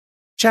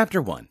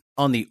Chapter 1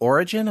 on the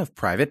Origin of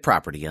Private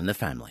Property and the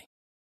Family.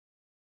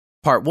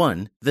 Part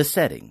 1 The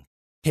Setting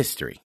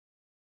History.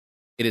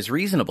 It is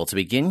reasonable to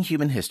begin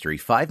human history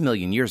 5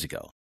 million years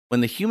ago,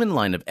 when the human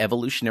line of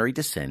evolutionary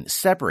descent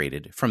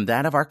separated from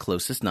that of our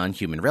closest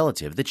non-human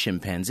relative, the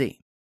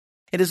chimpanzee.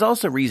 It is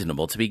also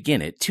reasonable to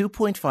begin it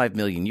 2.5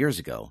 million years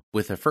ago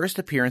with the first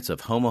appearance of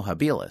Homo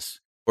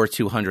habilis, or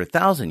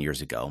 200,000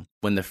 years ago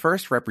when the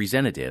first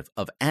representative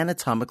of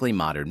anatomically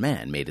modern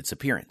man made its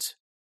appearance.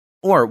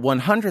 Or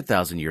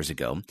 100,000 years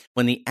ago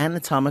when the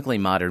anatomically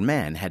modern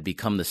man had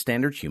become the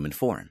standard human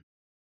form.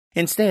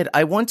 Instead,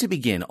 I want to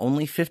begin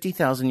only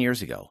 50,000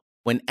 years ago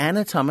when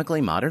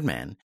anatomically modern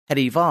man had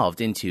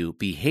evolved into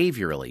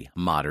behaviorally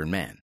modern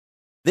man.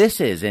 This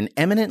is an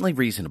eminently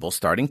reasonable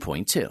starting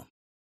point too.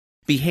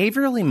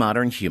 Behaviorally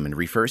modern human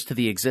refers to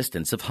the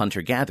existence of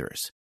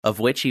hunter-gatherers, of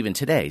which even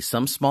today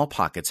some small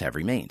pockets have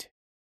remained.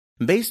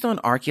 Based on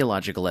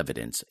archaeological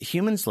evidence,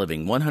 humans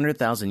living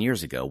 100,000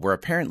 years ago were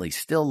apparently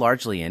still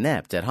largely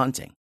inept at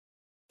hunting.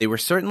 They were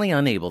certainly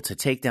unable to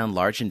take down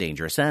large and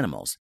dangerous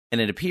animals,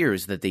 and it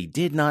appears that they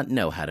did not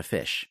know how to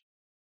fish.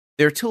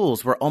 Their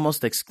tools were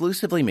almost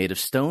exclusively made of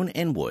stone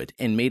and wood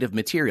and made of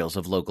materials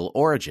of local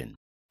origin,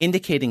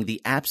 indicating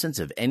the absence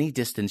of any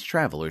distance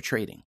travel or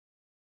trading.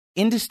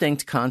 In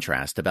distinct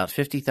contrast, about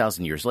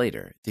 50,000 years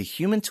later, the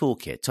human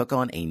toolkit took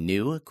on a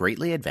new,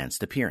 greatly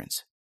advanced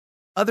appearance.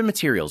 Other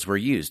materials were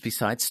used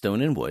besides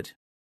stone and wood: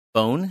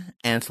 bone,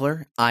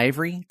 antler,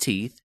 ivory,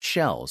 teeth,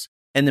 shells,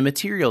 and the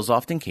materials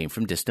often came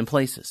from distant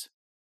places.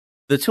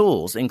 The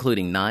tools,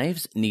 including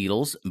knives,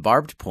 needles,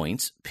 barbed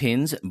points,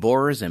 pins,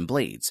 borers, and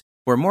blades,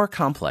 were more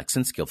complex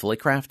and skillfully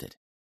crafted.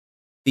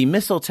 The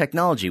missile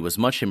technology was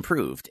much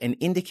improved and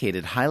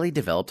indicated highly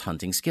developed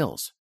hunting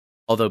skills,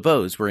 although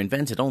bows were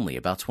invented only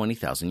about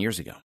 20,000 years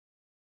ago.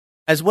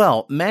 As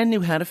well, man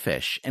knew how to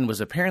fish and was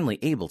apparently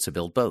able to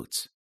build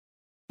boats.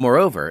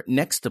 Moreover,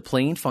 next to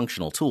plain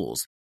functional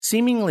tools,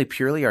 seemingly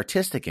purely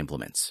artistic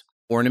implements,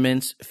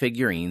 ornaments,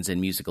 figurines, and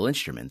musical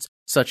instruments,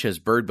 such as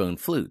bird-bone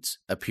flutes,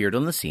 appeared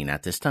on the scene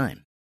at this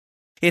time.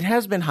 It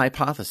has been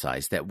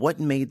hypothesized that what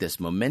made this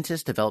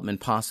momentous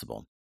development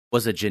possible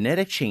was a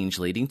genetic change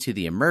leading to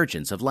the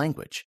emergence of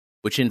language,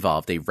 which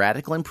involved a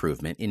radical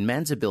improvement in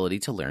man's ability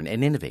to learn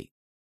and innovate.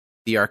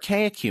 The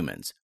archaic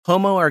humans,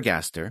 Homo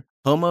ergaster,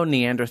 Homo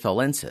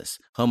neanderthalensis,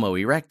 Homo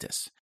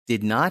erectus,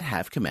 did not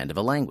have command of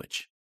a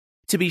language.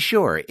 To be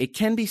sure, it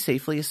can be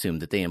safely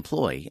assumed that they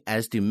employ,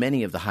 as do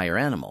many of the higher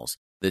animals,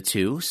 the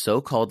two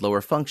so-called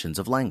lower functions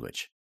of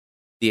language: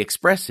 the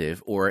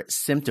expressive or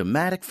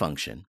symptomatic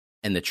function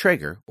and the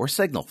trigger or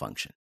signal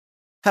function.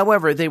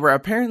 However, they were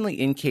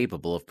apparently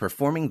incapable of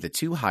performing the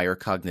two higher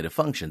cognitive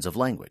functions of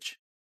language: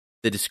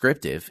 the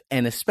descriptive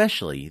and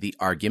especially the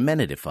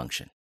argumentative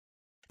function.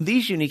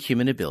 These unique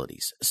human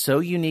abilities, so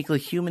uniquely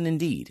human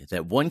indeed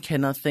that one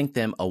cannot think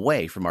them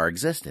away from our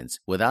existence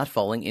without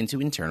falling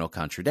into internal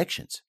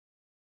contradictions,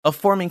 of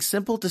forming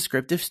simple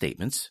descriptive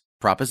statements,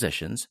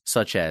 propositions,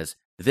 such as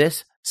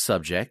 "this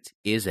subject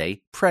is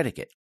a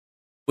predicate,"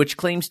 which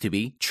claims to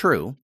be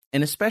true,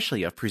 and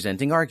especially of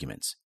presenting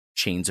arguments,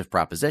 chains of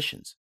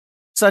propositions,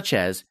 such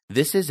as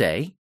 "this is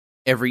A,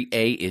 every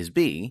A is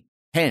B,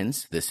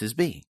 hence this is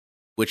B,"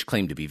 which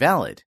claim to be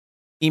valid,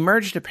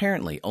 emerged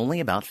apparently only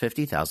about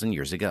 50,000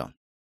 years ago.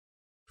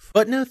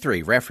 Footnote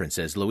 3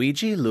 references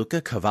Luigi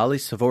Luca Cavalli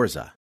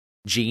Sforza,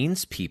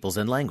 Genes, Peoples,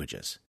 and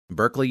Languages,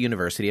 Berkeley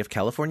University of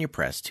California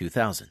Press,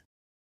 2000.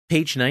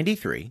 Page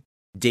 93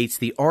 dates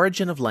the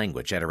origin of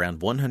language at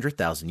around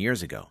 100,000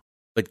 years ago,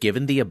 but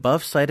given the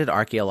above-cited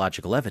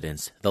archaeological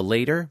evidence, the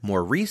later,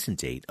 more recent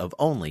date of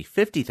only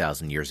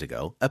 50,000 years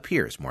ago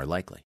appears more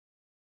likely.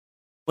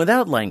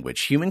 Without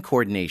language, human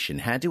coordination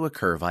had to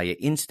occur via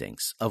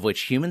instincts, of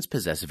which humans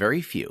possess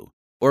very few,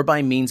 or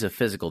by means of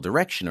physical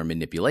direction or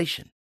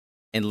manipulation,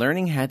 and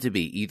learning had to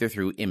be either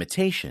through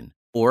imitation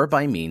or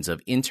by means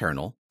of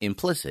internal,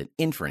 implicit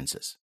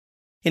inferences.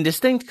 In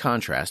distinct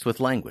contrast with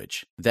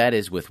language, that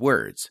is, with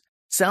words,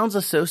 sounds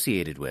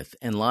associated with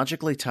and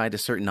logically tied to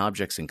certain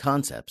objects and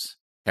concepts,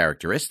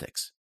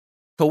 characteristics,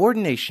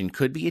 coordination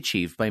could be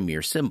achieved by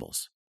mere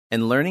symbols,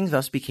 and learning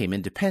thus became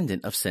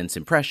independent of sense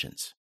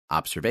impressions,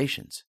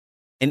 observations,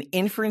 and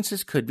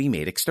inferences could be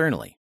made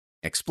externally,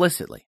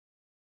 explicitly,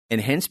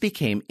 and hence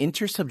became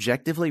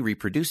intersubjectively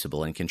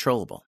reproducible and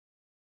controllable.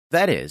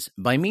 That is,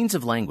 by means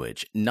of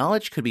language,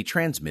 knowledge could be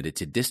transmitted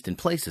to distant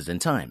places and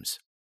times.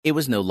 It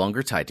was no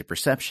longer tied to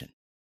perception.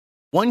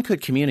 One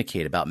could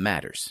communicate about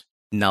matters,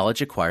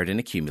 knowledge acquired and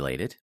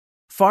accumulated,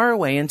 far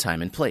away in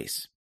time and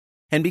place.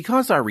 And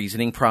because our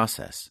reasoning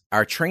process,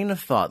 our train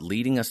of thought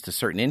leading us to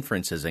certain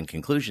inferences and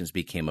conclusions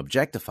became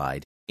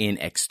objectified in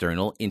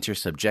external,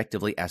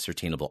 intersubjectively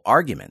ascertainable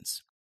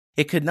arguments,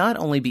 it could not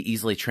only be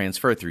easily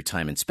transferred through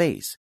time and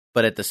space,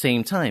 but at the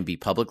same time be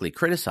publicly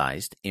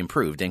criticized,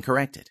 improved, and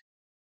corrected.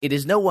 It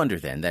is no wonder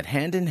then that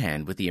hand in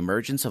hand with the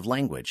emergence of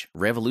language,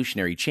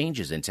 revolutionary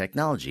changes in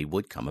technology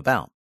would come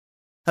about.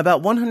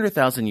 About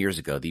 100,000 years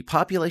ago, the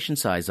population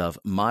size of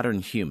modern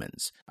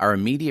humans, our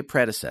immediate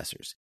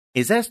predecessors,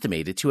 is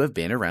estimated to have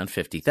been around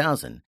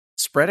 50,000,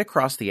 spread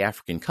across the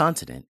African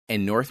continent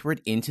and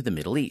northward into the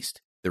Middle East,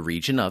 the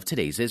region of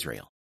today's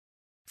Israel.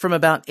 From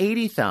about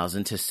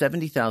 80,000 to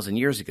 70,000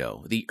 years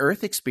ago, the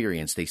Earth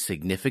experienced a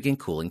significant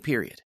cooling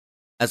period.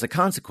 As a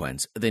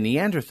consequence, the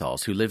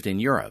Neanderthals who lived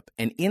in Europe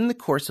and in the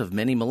course of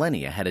many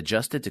millennia had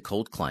adjusted to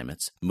cold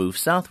climates moved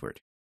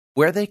southward,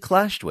 where they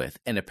clashed with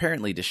and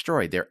apparently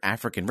destroyed their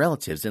African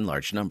relatives in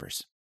large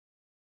numbers.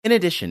 In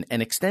addition,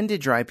 an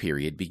extended dry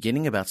period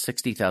beginning about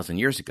 60,000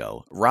 years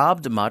ago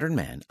robbed modern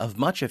man of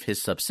much of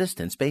his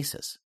subsistence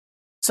basis,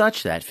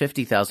 such that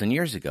 50,000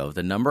 years ago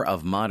the number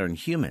of modern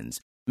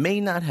humans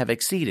may not have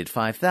exceeded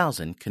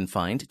 5,000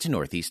 confined to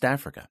Northeast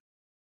Africa.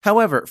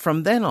 However,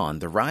 from then on,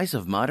 the rise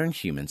of modern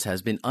humans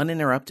has been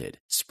uninterrupted,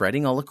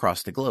 spreading all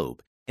across the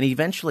globe and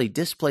eventually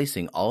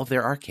displacing all of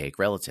their archaic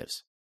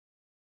relatives.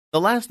 The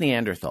last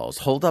Neanderthals,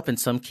 holed up in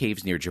some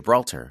caves near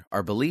Gibraltar,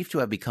 are believed to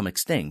have become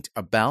extinct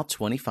about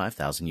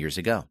 25,000 years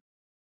ago.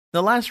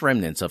 The last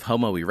remnants of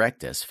Homo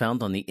erectus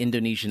found on the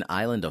Indonesian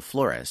island of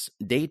Flores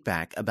date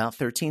back about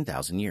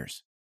 13,000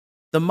 years.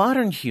 The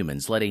modern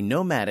humans led a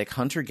nomadic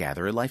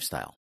hunter-gatherer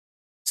lifestyle.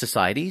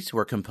 Societies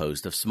were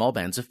composed of small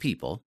bands of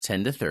people,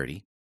 10 to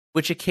 30,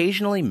 which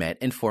occasionally met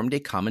and formed a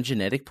common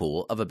genetic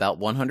pool of about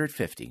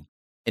 150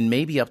 and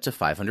maybe up to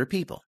 500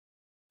 people,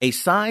 a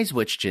size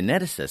which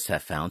geneticists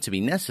have found to be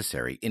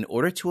necessary in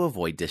order to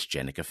avoid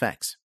dysgenic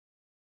effects.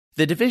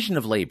 The division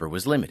of labor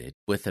was limited,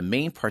 with the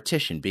main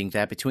partition being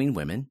that between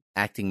women,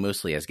 acting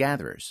mostly as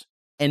gatherers,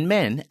 and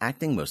men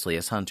acting mostly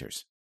as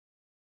hunters.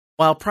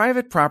 While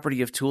private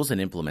property of tools and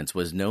implements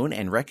was known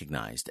and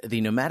recognized, the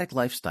nomadic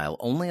lifestyle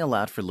only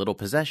allowed for little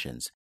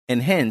possessions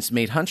and hence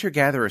made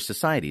hunter-gatherer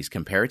societies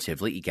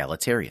comparatively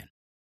egalitarian.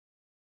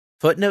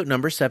 Footnote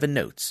number 7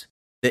 notes,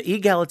 the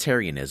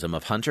egalitarianism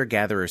of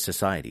hunter-gatherer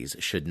societies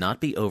should not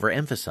be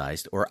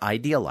overemphasized or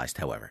idealized,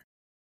 however.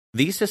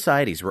 These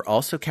societies were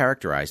also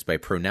characterized by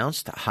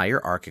pronounced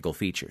hierarchical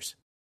features.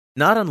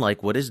 Not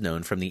unlike what is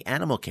known from the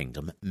animal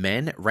kingdom,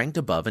 men ranked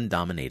above and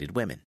dominated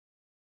women.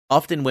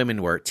 Often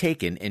women were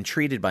taken and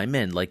treated by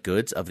men like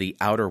goods of the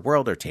outer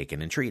world are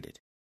taken and treated,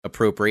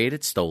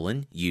 appropriated,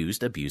 stolen,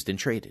 used, abused, and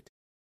traded.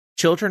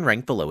 Children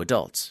ranked below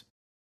adults.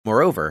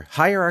 Moreover,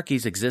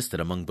 hierarchies existed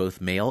among both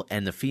male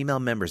and the female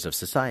members of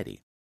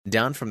society,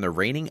 down from the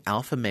reigning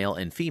alpha male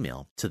and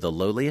female to the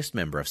lowliest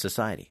member of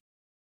society.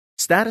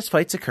 Status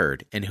fights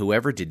occurred, and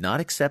whoever did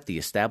not accept the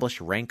established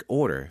rank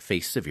order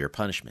faced severe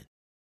punishment.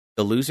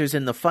 The losers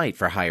in the fight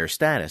for higher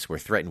status were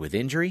threatened with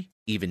injury,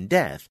 even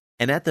death,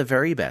 and at the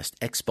very best,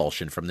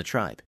 expulsion from the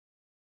tribe.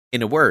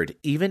 In a word,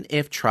 even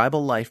if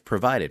tribal life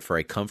provided for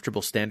a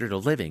comfortable standard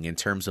of living in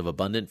terms of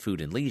abundant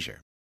food and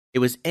leisure, it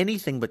was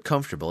anything but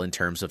comfortable in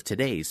terms of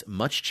today's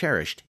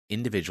much-cherished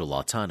individual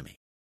autonomy.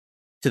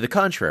 To the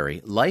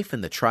contrary, life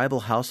in the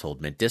tribal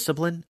household meant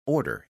discipline,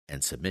 order,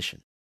 and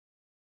submission.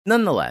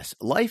 Nonetheless,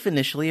 life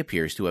initially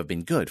appears to have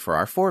been good for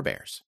our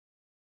forebears.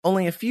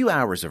 Only a few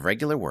hours of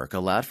regular work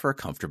allowed for a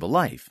comfortable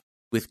life,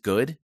 with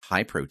good,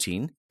 high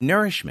protein,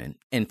 nourishment,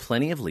 and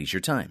plenty of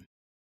leisure time.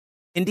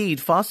 Indeed,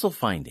 fossil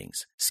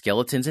findings,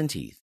 skeletons and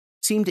teeth,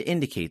 seem to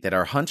indicate that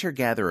our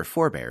hunter-gatherer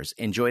forebears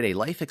enjoyed a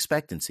life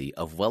expectancy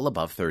of well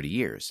above 30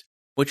 years,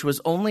 which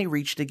was only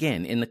reached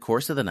again in the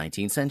course of the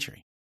 19th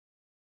century.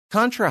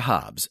 Contra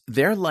Hobbes,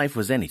 their life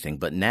was anything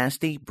but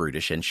nasty,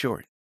 brutish, and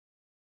short.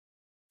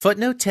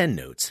 Footnote 10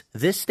 notes,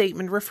 this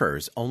statement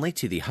refers only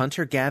to the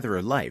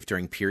hunter-gatherer life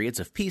during periods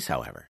of peace,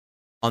 however.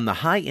 On the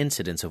high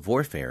incidence of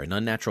warfare and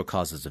unnatural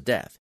causes of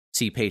death,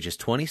 see pages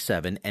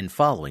 27 and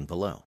following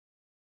below.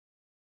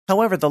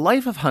 However, the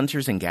life of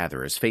hunters and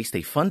gatherers faced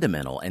a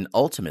fundamental and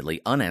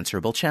ultimately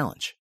unanswerable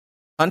challenge.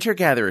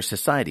 Hunter-gatherer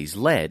societies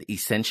led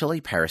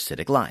essentially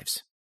parasitic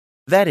lives.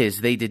 That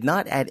is, they did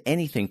not add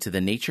anything to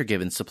the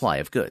nature-given supply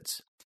of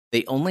goods.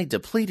 They only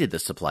depleted the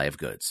supply of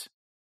goods.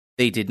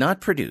 They did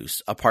not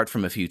produce, apart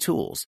from a few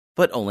tools,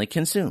 but only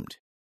consumed.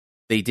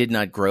 They did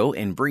not grow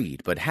and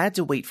breed, but had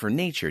to wait for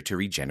nature to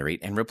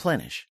regenerate and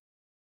replenish.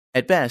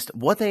 At best,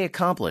 what they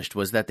accomplished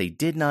was that they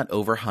did not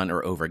overhunt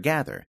or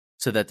overgather,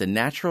 so that the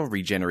natural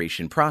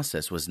regeneration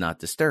process was not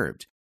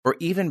disturbed, or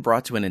even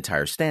brought to an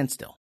entire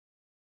standstill.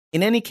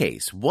 In any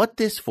case, what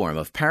this form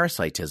of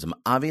parasitism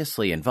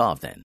obviously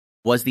involved then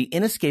was the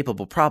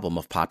inescapable problem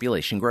of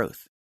population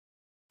growth.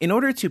 In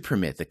order to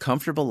permit the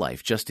comfortable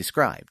life just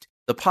described,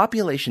 the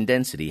population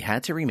density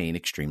had to remain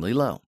extremely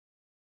low.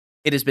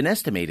 It has been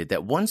estimated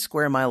that 1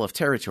 square mile of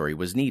territory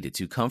was needed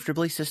to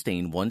comfortably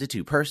sustain 1 to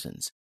 2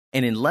 persons,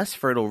 and in less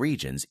fertile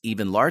regions,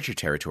 even larger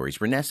territories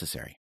were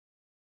necessary.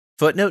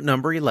 Footnote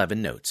number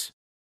 11 notes,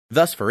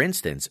 thus, for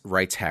instance,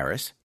 writes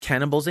Harris,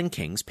 Cannibals and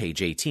Kings,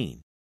 page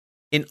 18,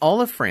 in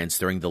all of France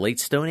during the late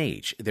Stone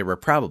Age, there were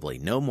probably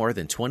no more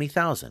than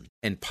 20,000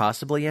 and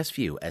possibly as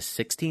few as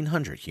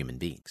 1,600 human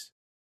beings.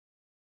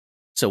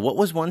 So what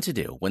was one to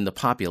do when the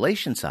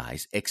population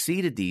size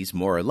exceeded these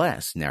more or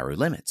less narrow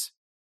limits?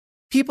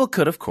 People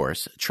could, of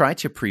course, try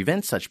to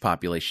prevent such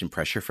population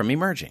pressure from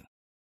emerging.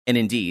 And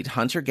indeed,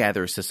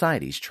 hunter-gatherer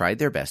societies tried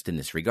their best in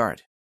this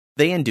regard.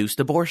 They induced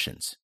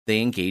abortions. They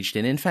engaged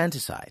in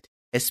infanticide,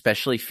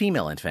 especially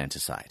female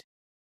infanticide.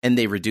 and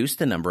they reduced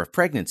the number of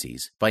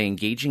pregnancies by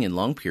engaging in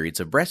long periods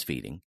of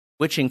breastfeeding,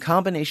 which in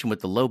combination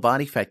with the low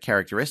body fat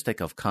characteristic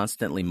of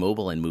constantly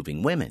mobile and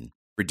moving women,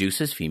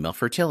 reduces female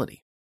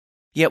fertility.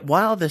 Yet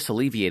while this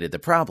alleviated the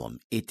problem,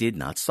 it did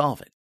not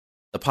solve it.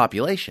 The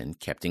population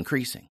kept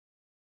increasing.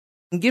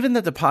 Given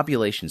that the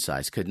population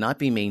size could not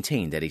be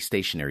maintained at a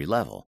stationary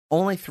level,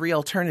 only three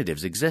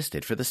alternatives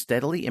existed for the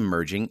steadily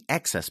emerging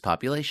excess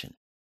population.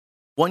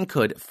 One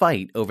could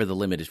fight over the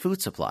limited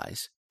food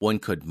supplies, one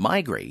could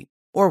migrate,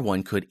 or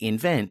one could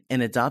invent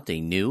and adopt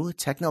a new,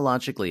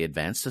 technologically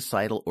advanced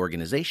societal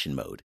organization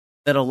mode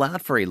that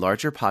allowed for a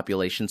larger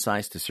population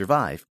size to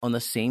survive on the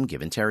same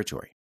given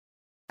territory.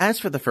 As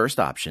for the first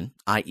option,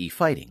 i.e.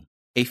 fighting,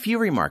 a few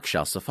remarks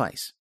shall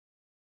suffice.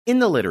 In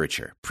the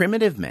literature,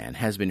 primitive man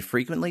has been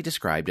frequently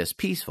described as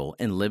peaceful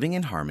and living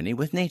in harmony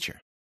with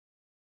nature.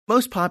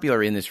 Most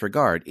popular in this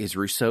regard is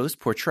Rousseau's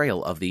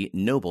portrayal of the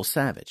noble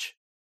savage.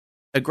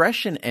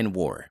 Aggression and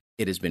war,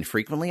 it has been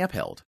frequently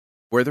upheld,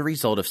 were the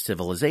result of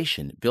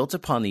civilization built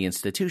upon the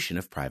institution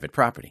of private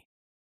property.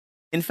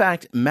 In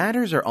fact,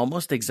 matters are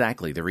almost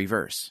exactly the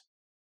reverse.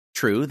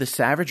 True, the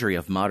savagery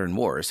of modern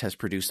wars has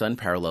produced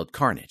unparalleled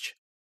carnage.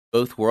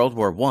 Both World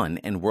War I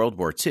and World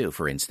War II,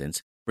 for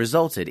instance,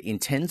 resulted in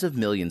tens of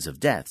millions of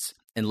deaths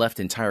and left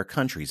entire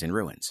countries in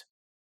ruins.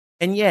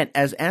 And yet,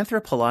 as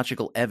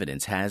anthropological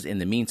evidence has in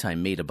the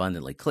meantime made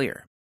abundantly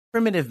clear,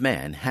 primitive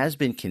man has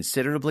been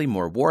considerably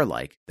more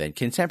warlike than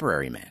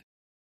contemporary man.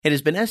 It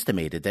has been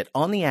estimated that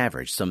on the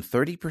average, some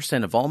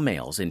 30% of all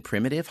males in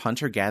primitive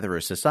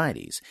hunter-gatherer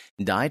societies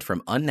died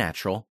from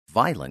unnatural,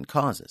 violent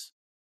causes,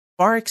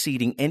 far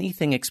exceeding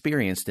anything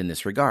experienced in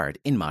this regard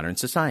in modern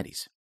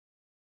societies.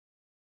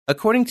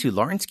 According to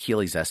Lawrence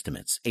Keeley's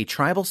estimates, a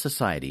tribal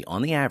society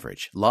on the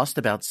average lost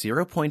about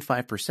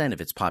 0.5%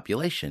 of its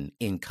population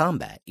in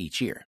combat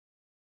each year.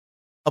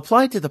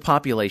 Applied to the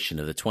population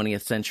of the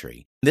 20th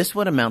century, this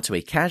would amount to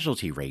a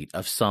casualty rate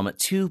of some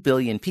 2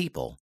 billion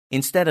people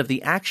instead of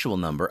the actual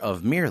number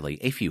of merely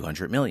a few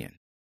hundred million.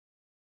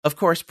 Of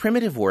course,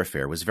 primitive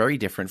warfare was very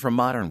different from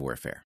modern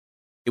warfare.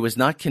 It was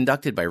not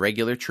conducted by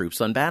regular troops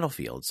on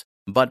battlefields,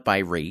 but by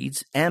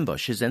raids,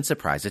 ambushes, and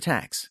surprise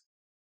attacks.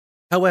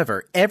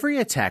 However, every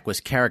attack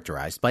was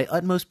characterized by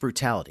utmost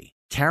brutality,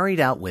 carried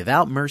out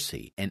without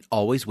mercy, and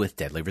always with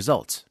deadly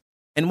results.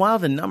 And while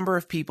the number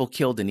of people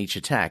killed in each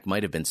attack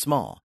might have been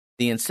small,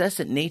 the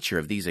incessant nature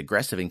of these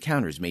aggressive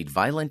encounters made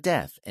violent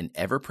death an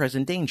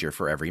ever-present danger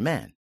for every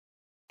man,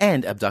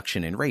 and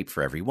abduction and rape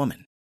for every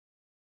woman.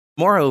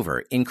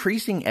 Moreover,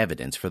 increasing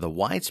evidence for the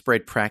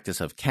widespread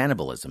practice of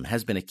cannibalism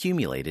has been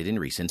accumulated in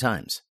recent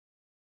times.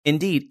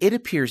 Indeed, it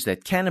appears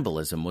that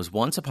cannibalism was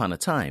once upon a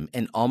time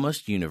an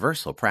almost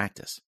universal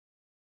practice.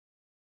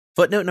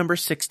 Footnote number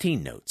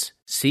 16 notes,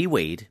 see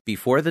Wade,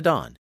 Before the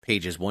Dawn,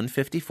 pages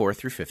 154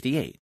 through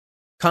 58,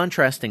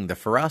 contrasting the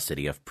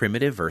ferocity of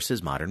primitive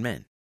versus modern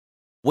men.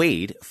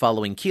 Wade,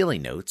 following Keeley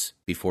notes,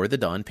 Before the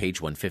Dawn,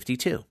 page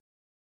 152.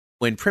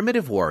 When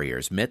primitive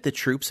warriors met the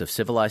troops of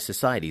civilized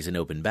societies in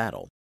open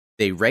battle,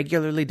 they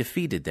regularly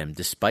defeated them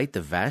despite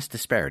the vast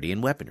disparity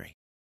in weaponry.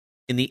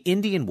 In the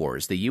Indian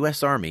Wars, the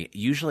U.S. Army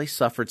usually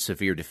suffered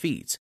severe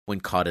defeats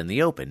when caught in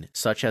the open,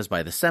 such as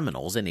by the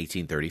Seminoles in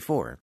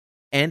 1834,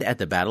 and at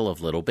the Battle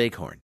of Little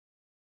Bighorn.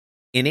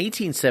 In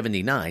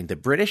 1879, the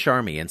British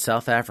Army in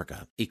South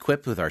Africa,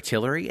 equipped with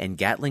artillery and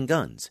Gatling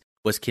guns,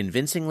 was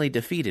convincingly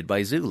defeated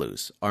by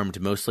Zulus,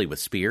 armed mostly with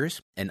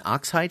spears and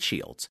oxhide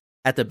shields,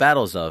 at the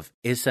battles of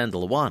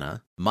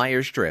Isandlwana,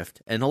 Myers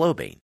Drift, and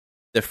Lobane.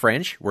 The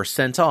French were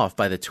sent off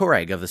by the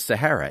Tuareg of the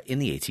Sahara in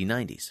the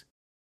 1890s.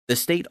 The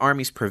state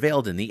armies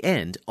prevailed in the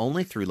end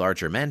only through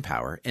larger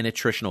manpower and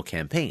attritional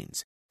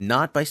campaigns,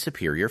 not by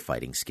superior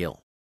fighting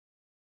skill.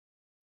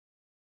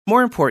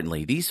 More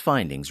importantly, these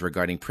findings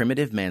regarding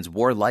primitive man's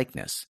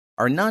warlikeness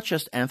are not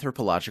just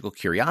anthropological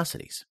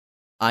curiosities,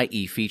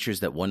 i.e. features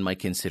that one might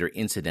consider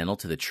incidental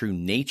to the true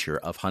nature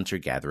of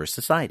hunter-gatherer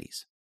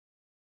societies.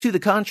 To the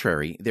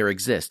contrary, there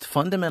exist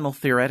fundamental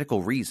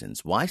theoretical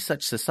reasons why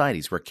such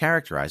societies were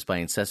characterized by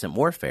incessant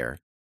warfare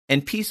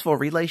and peaceful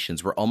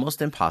relations were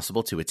almost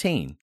impossible to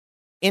attain,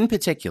 in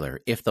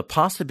particular if the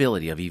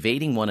possibility of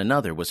evading one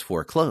another was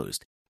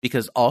foreclosed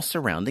because all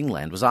surrounding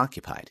land was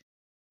occupied.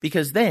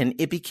 Because then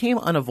it became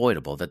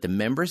unavoidable that the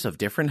members of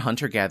different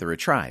hunter-gatherer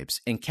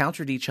tribes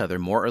encountered each other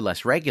more or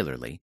less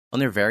regularly on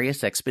their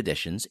various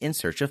expeditions in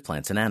search of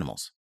plants and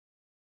animals.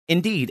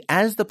 Indeed,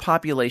 as the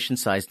population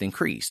size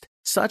increased,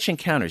 such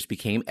encounters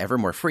became ever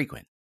more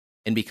frequent,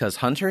 and because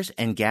hunters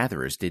and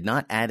gatherers did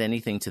not add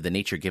anything to the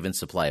nature-given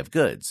supply of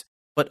goods,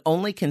 but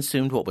only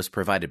consumed what was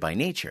provided by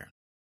nature,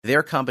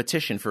 their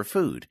competition for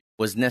food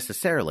was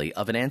necessarily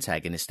of an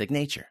antagonistic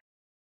nature.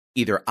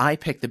 Either I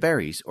pick the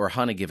berries or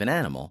hunt a given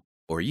animal,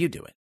 or you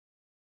do it.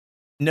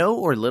 No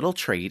or little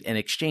trade and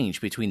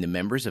exchange between the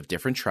members of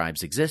different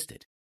tribes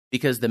existed,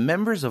 because the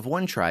members of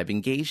one tribe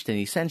engaged in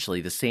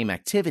essentially the same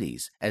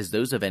activities as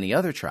those of any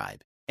other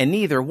tribe, and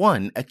neither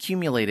one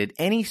accumulated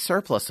any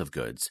surplus of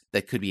goods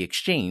that could be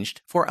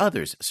exchanged for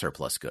others'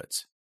 surplus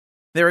goods.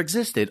 There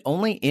existed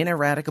only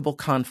ineradicable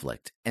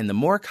conflict, and the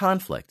more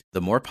conflict,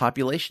 the more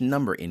population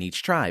number in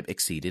each tribe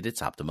exceeded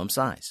its optimum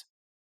size.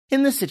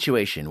 In this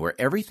situation where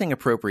everything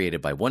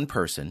appropriated by one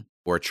person,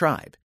 or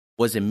tribe,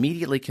 was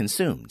immediately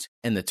consumed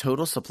and the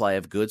total supply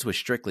of goods was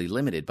strictly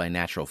limited by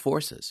natural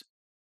forces,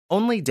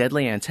 only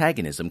deadly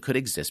antagonism could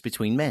exist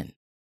between men.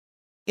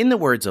 In the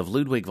words of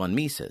Ludwig von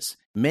Mises,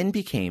 men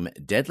became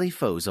deadly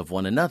foes of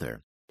one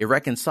another,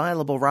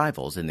 irreconcilable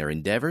rivals in their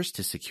endeavors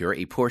to secure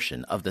a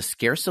portion of the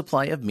scarce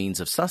supply of means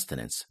of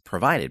sustenance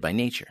provided by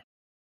nature.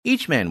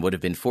 Each man would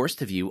have been forced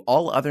to view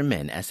all other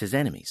men as his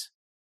enemies.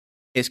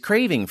 His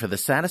craving for the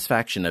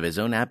satisfaction of his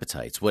own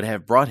appetites would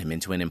have brought him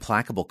into an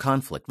implacable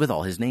conflict with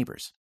all his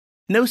neighbors.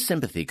 No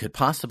sympathy could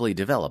possibly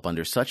develop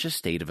under such a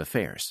state of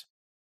affairs.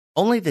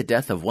 Only the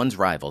death of one's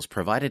rivals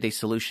provided a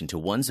solution to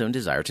one's own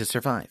desire to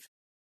survive.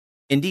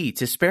 Indeed,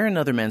 to spare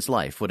another man's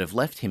life would have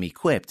left him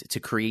equipped to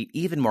create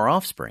even more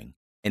offspring,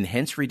 and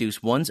hence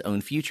reduce one's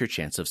own future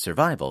chance of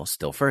survival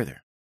still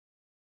further.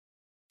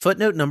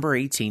 Footnote number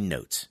 18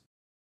 notes,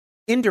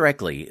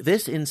 indirectly,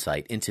 this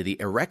insight into the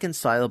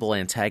irreconcilable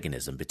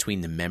antagonism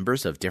between the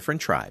members of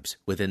different tribes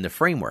within the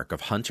framework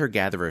of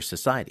hunter-gatherer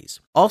societies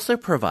also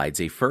provides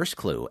a first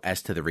clue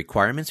as to the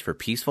requirements for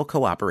peaceful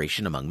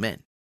cooperation among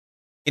men.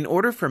 In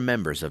order for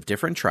members of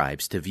different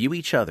tribes to view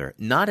each other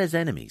not as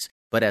enemies,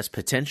 but as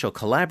potential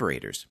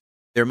collaborators,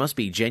 there must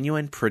be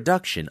genuine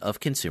production of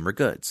consumer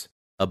goods,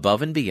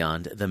 above and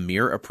beyond the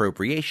mere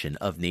appropriation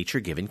of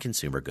nature-given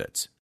consumer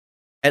goods.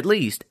 At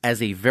least,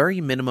 as a very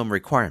minimum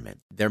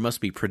requirement, there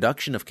must be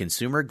production of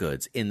consumer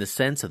goods in the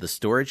sense of the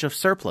storage of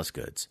surplus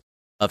goods,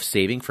 of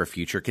saving for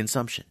future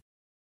consumption.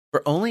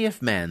 For only if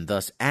man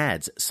thus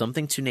adds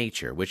something to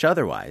nature which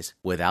otherwise,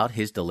 without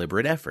his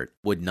deliberate effort,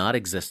 would not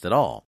exist at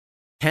all,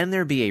 can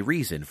there be a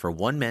reason for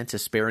one man to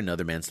spare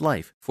another man's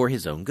life for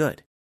his own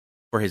good,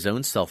 for his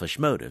own selfish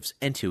motives,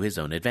 and to his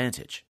own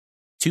advantage.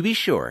 To be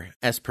sure,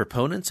 as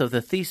proponents of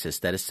the thesis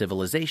that a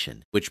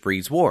civilization, which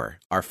breeds war,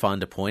 are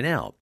fond to point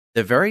out,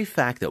 the very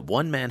fact that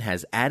one man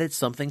has added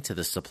something to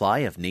the supply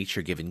of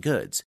nature-given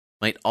goods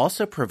might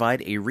also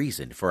provide a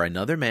reason for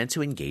another man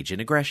to engage in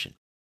aggression,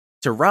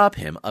 to rob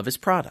him of his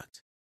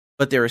product.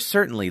 But there is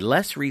certainly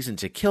less reason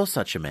to kill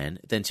such a man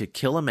than to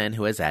kill a man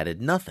who has added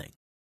nothing,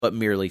 but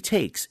merely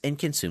takes and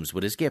consumes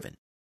what is given,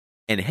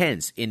 and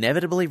hence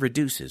inevitably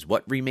reduces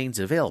what remains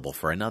available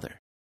for another.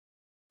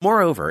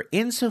 Moreover,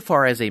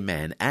 insofar as a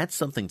man adds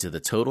something to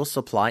the total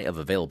supply of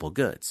available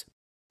goods,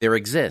 there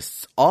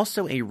exists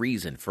also a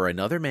reason for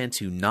another man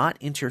to not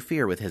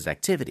interfere with his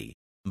activity,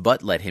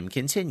 but let him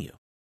continue,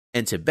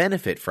 and to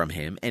benefit from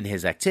him and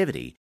his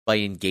activity by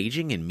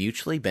engaging in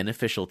mutually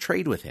beneficial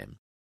trade with him,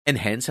 and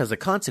hence, as a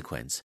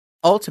consequence,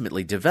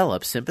 ultimately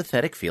develop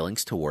sympathetic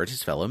feelings toward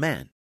his fellow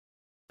man.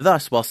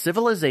 Thus, while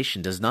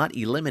civilization does not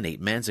eliminate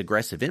man's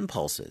aggressive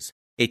impulses,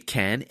 it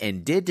can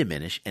and did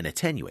diminish and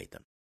attenuate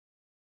them.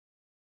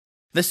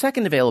 The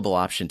second available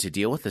option to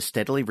deal with the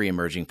steadily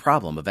reemerging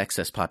problem of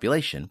excess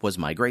population was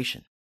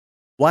migration.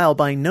 While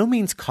by no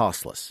means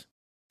costless,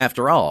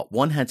 after all,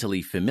 one had to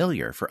leave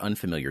familiar for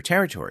unfamiliar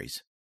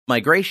territories,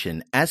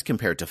 migration, as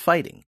compared to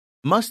fighting,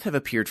 must have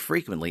appeared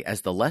frequently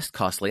as the less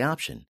costly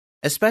option,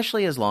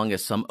 especially as long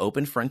as some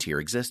open frontier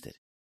existed.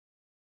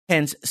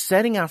 Hence,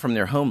 setting out from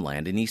their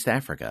homeland in East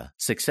Africa,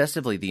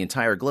 successively the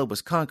entire globe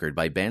was conquered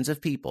by bands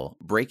of people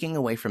breaking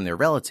away from their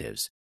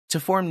relatives to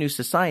form new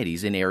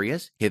societies in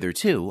areas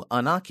hitherto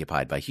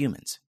unoccupied by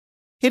humans.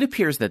 It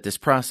appears that this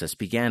process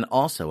began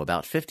also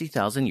about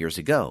 50,000 years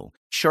ago,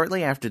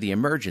 shortly after the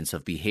emergence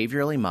of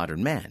behaviorally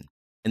modern man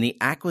and the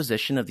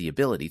acquisition of the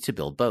ability to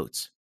build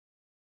boats.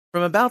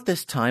 From about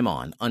this time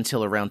on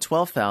until around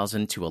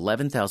 12,000 to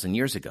 11,000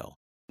 years ago,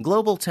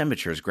 global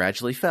temperatures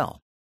gradually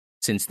fell.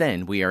 Since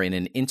then, we are in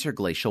an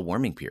interglacial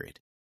warming period,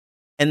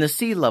 and the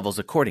sea levels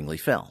accordingly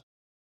fell.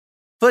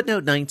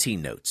 Footnote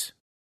 19 notes,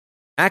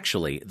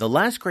 actually, the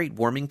last great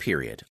warming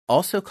period,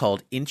 also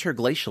called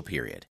interglacial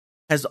period,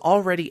 has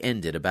already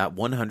ended about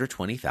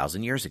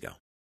 120,000 years ago.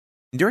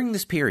 During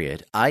this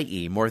period,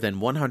 i.e. more than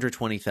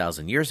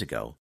 120,000 years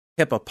ago,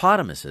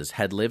 hippopotamuses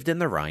had lived in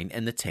the Rhine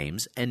and the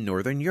Thames, and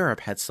northern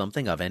Europe had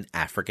something of an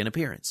African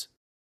appearance.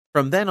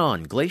 From then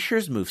on,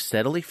 glaciers moved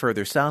steadily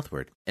further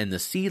southward, and the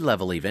sea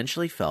level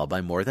eventually fell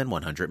by more than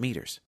 100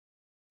 meters.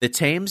 The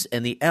Thames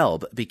and the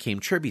Elbe became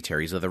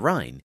tributaries of the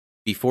Rhine,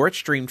 before it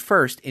streamed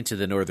first into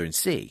the Northern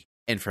Sea,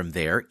 and from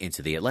there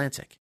into the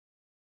Atlantic.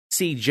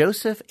 See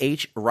Joseph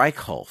H.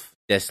 Reichholf,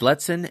 Des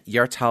letzten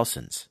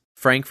Jahrtausends,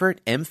 Frankfurt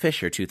M.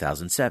 Fisher,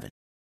 2007,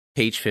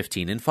 page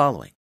 15 and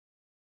following.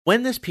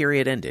 When this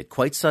period ended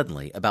quite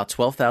suddenly, about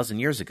 12,000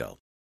 years ago,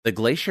 the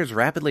glaciers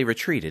rapidly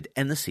retreated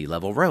and the sea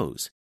level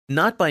rose,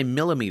 not by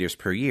millimeters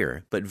per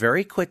year, but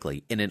very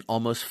quickly in an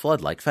almost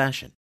flood-like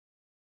fashion.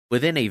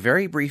 Within a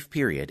very brief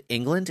period,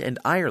 England and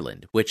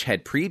Ireland, which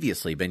had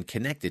previously been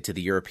connected to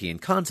the European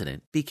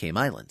continent, became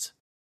islands.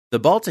 The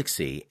Baltic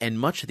Sea and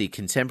much of the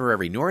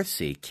contemporary North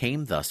Sea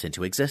came thus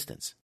into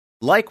existence.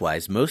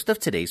 Likewise, most of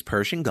today's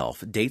Persian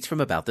Gulf dates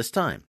from about this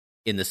time,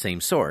 in the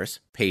same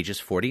source, pages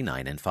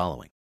 49 and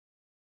following.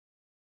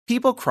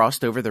 People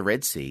crossed over the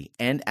Red Sea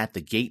and at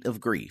the Gate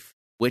of Grief,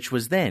 which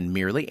was then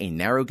merely a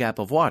narrow gap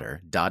of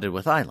water dotted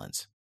with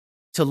islands,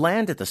 to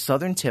land at the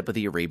southern tip of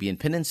the Arabian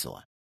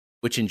Peninsula,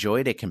 which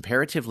enjoyed a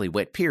comparatively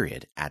wet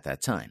period at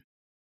that time.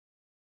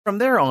 From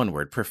there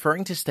onward,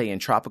 preferring to stay in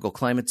tropical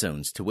climate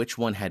zones to which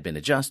one had been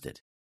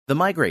adjusted, the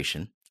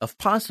migration, of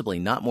possibly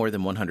not more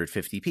than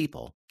 150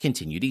 people,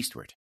 continued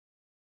eastward.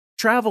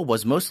 Travel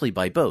was mostly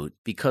by boat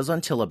because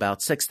until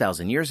about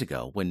 6,000 years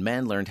ago, when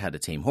man learned how to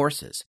tame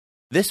horses,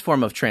 this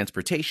form of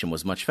transportation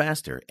was much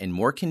faster and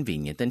more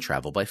convenient than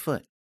travel by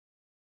foot.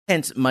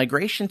 Hence,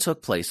 migration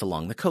took place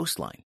along the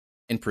coastline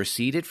and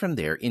proceeded from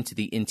there into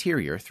the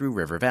interior through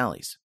river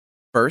valleys,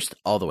 first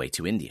all the way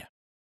to India.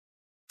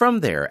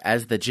 From there,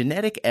 as the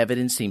genetic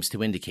evidence seems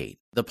to indicate,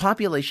 the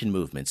population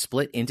movement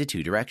split into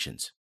two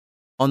directions.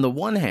 On the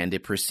one hand,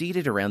 it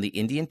proceeded around the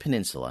Indian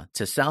Peninsula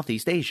to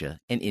Southeast Asia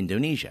and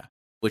Indonesia,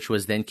 which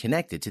was then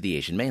connected to the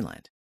Asian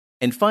mainland,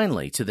 and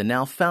finally to the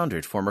now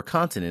foundered former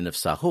continent of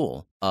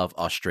Sahul of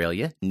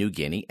Australia, New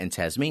Guinea, and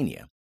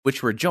Tasmania,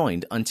 which were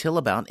joined until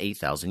about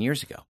 8,000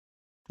 years ago,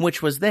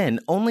 which was then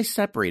only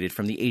separated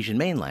from the Asian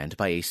mainland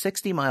by a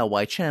 60-mile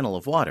wide channel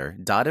of water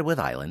dotted with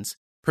islands,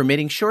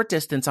 permitting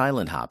short-distance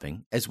island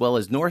hopping, as well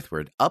as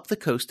northward up the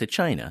coast to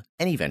China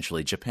and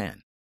eventually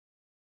Japan.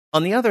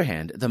 On the other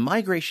hand, the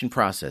migration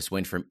process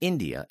went from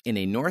India in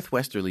a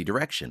northwesterly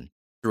direction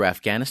through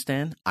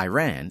Afghanistan,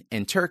 Iran,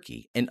 and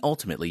Turkey, and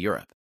ultimately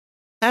Europe.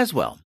 As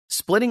well,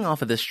 splitting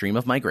off of this stream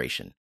of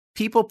migration,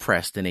 people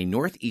pressed in a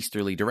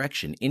northeasterly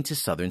direction into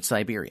southern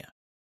Siberia.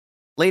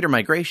 Later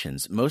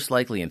migrations, most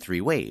likely in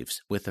three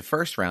waves, with the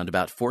first round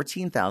about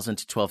 14,000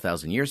 to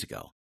 12,000 years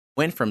ago,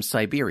 went from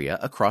Siberia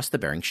across the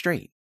Bering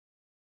Strait.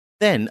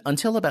 Then,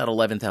 until about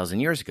 11,000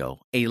 years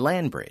ago, a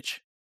land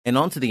bridge, and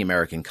onto the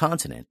American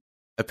continent,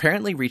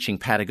 apparently reaching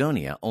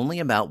Patagonia only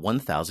about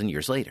 1,000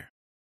 years later.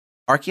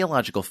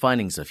 Archaeological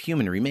findings of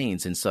human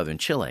remains in southern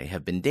Chile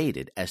have been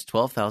dated as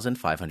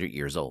 12,500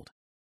 years old.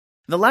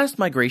 The last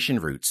migration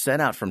route set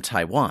out from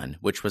Taiwan,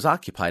 which was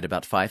occupied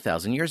about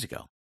 5,000 years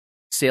ago,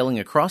 sailing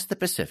across the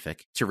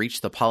Pacific to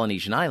reach the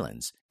Polynesian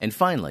Islands, and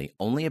finally,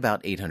 only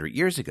about 800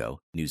 years ago,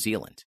 New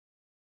Zealand.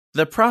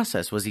 The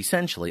process was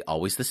essentially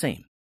always the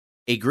same.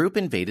 A group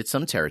invaded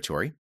some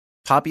territory,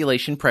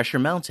 population pressure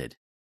mounted,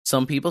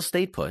 some people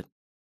stayed put,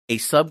 a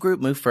subgroup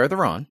moved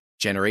further on,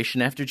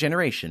 generation after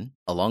generation,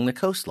 along the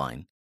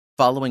coastline,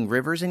 following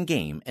rivers and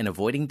game and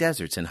avoiding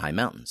deserts and high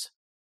mountains.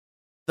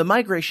 The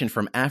migration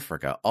from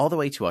Africa all the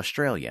way to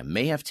Australia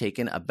may have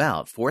taken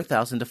about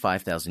 4,000 to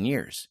 5,000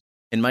 years,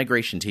 and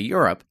migration to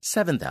Europe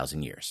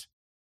 7,000 years.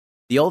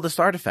 The oldest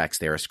artifacts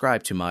there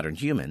ascribed to modern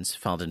humans,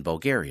 found in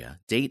Bulgaria,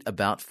 date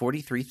about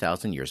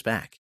 43,000 years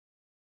back,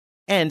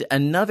 and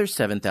another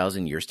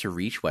 7,000 years to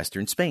reach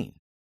western Spain.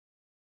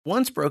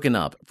 Once broken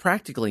up,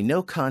 practically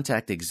no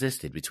contact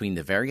existed between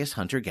the various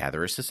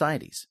hunter-gatherer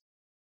societies.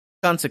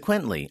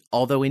 Consequently,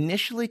 although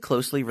initially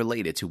closely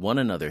related to one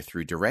another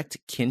through direct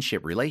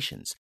kinship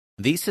relations,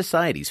 these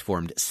societies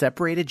formed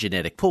separated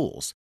genetic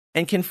pools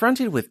and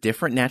confronted with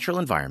different natural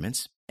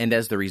environments, and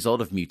as the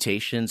result of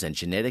mutations and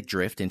genetic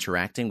drift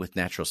interacting with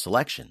natural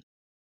selection,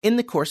 in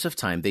the course of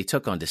time they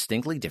took on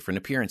distinctly different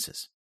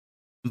appearances.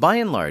 By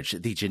and large,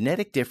 the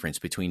genetic difference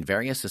between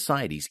various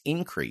societies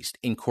increased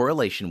in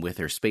correlation with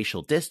their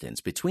spatial distance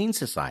between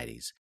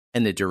societies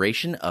and the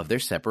duration of their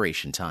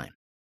separation time.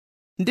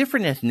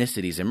 Different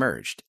ethnicities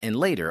emerged, and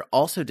later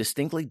also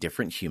distinctly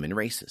different human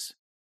races.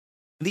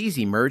 These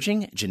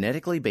emerging,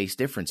 genetically based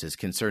differences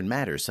concern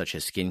matters such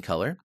as skin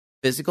color,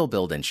 physical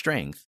build and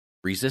strength,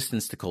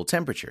 resistance to cold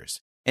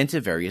temperatures, and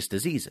to various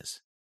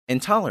diseases,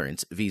 and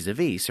tolerance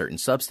vis-a-vis certain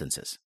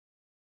substances.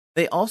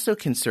 They also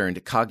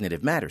concerned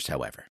cognitive matters,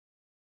 however.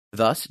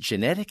 Thus,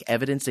 genetic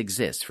evidence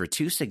exists for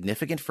two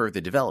significant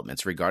further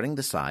developments regarding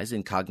the size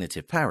and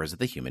cognitive powers of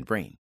the human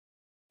brain.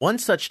 One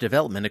such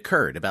development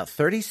occurred about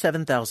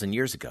 37,000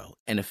 years ago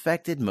and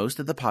affected most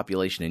of the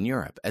population in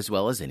Europe as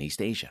well as in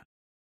East Asia,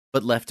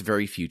 but left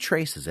very few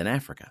traces in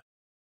Africa.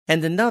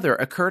 And another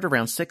occurred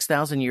around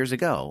 6,000 years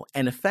ago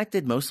and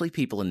affected mostly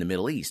people in the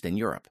Middle East and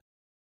Europe,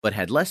 but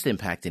had less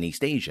impact in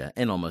East Asia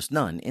and almost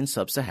none in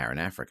sub-Saharan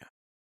Africa.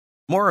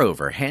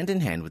 Moreover, hand in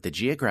hand with the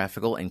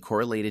geographical and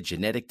correlated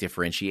genetic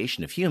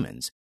differentiation of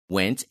humans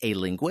went a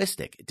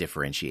linguistic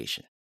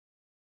differentiation.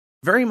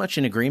 Very much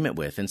in agreement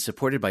with and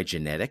supported by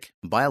genetic,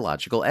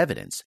 biological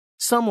evidence,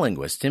 some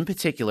linguists, in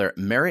particular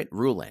Merritt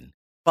Rulin,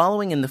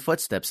 following in the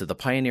footsteps of the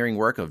pioneering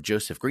work of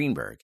Joseph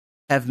Greenberg,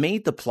 have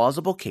made the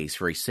plausible case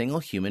for a single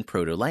human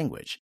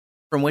proto-language,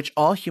 from which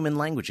all human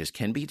languages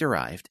can be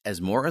derived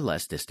as more or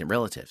less distant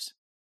relatives.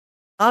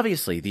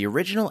 Obviously, the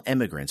original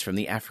immigrants from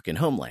the African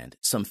homeland,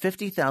 some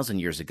 50,000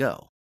 years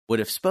ago, would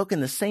have spoken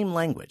the same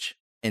language,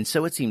 and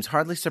so it seems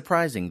hardly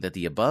surprising that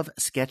the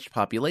above-sketched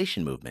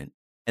population movement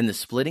and the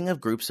splitting of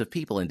groups of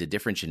people into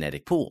different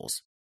genetic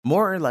pools,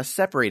 more or less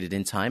separated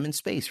in time and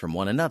space from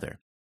one another,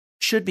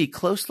 should be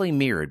closely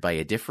mirrored by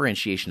a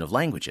differentiation of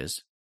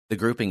languages, the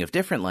grouping of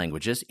different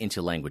languages into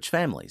language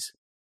families,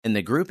 and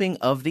the grouping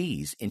of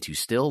these into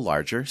still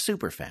larger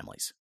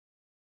superfamilies.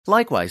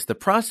 Likewise, the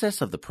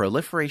process of the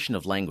proliferation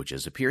of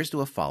languages appears to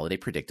have followed a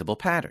predictable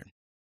pattern.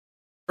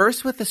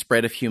 First, with the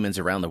spread of humans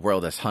around the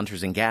world as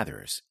hunters and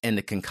gatherers, and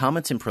the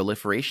concomitant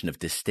proliferation of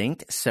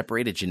distinct,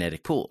 separated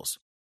genetic pools,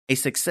 a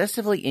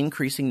successively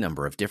increasing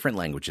number of different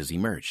languages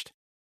emerged.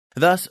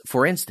 Thus,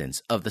 for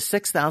instance, of the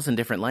 6,000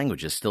 different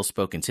languages still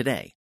spoken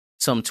today,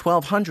 some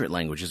 1,200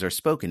 languages are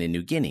spoken in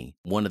New Guinea,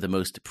 one of the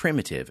most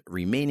primitive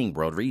remaining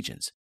world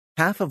regions,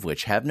 half of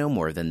which have no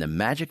more than the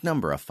magic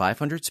number of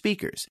 500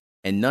 speakers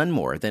and none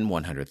more than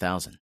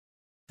 100,000.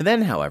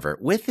 Then, however,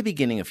 with the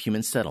beginning of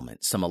human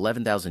settlement some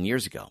 11,000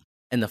 years ago,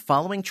 and the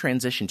following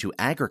transition to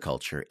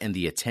agriculture and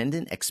the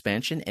attendant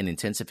expansion and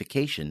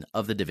intensification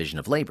of the division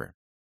of labor,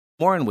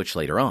 more on which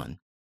later on,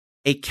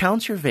 a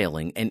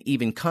countervailing and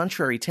even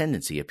contrary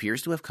tendency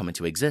appears to have come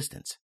into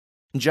existence.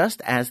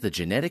 Just as the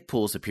genetic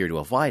pools appear to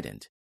have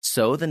widened,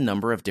 so the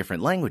number of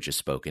different languages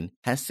spoken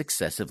has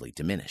successively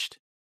diminished.